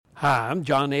Hi, I'm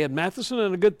John Ed Matheson,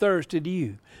 and a good Thursday to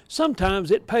you.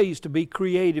 Sometimes it pays to be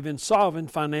creative in solving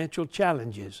financial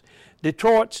challenges.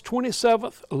 Detroit's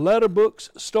 27th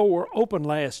Letterbooks store opened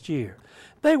last year.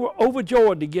 They were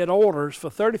overjoyed to get orders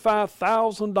for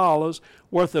 $35,000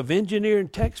 worth of engineering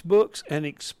textbooks and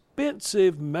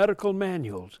expensive medical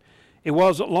manuals. It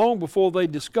wasn't long before they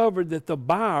discovered that the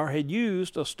buyer had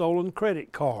used a stolen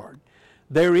credit card.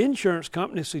 Their insurance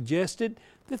company suggested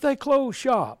that they close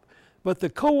shop, but the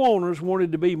co-owners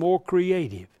wanted to be more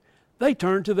creative. They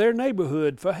turned to their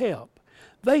neighborhood for help.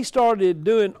 They started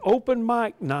doing open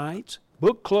mic nights,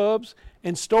 book clubs,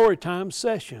 and storytime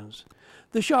sessions.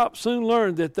 The shop soon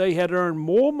learned that they had earned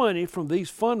more money from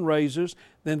these fundraisers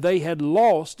than they had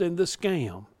lost in the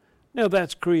scam. Now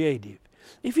that's creative.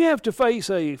 If you have to face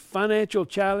a financial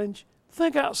challenge,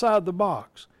 think outside the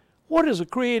box. What is a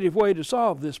creative way to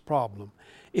solve this problem?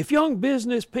 If young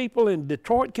business people in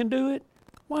Detroit can do it,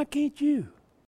 why can't you?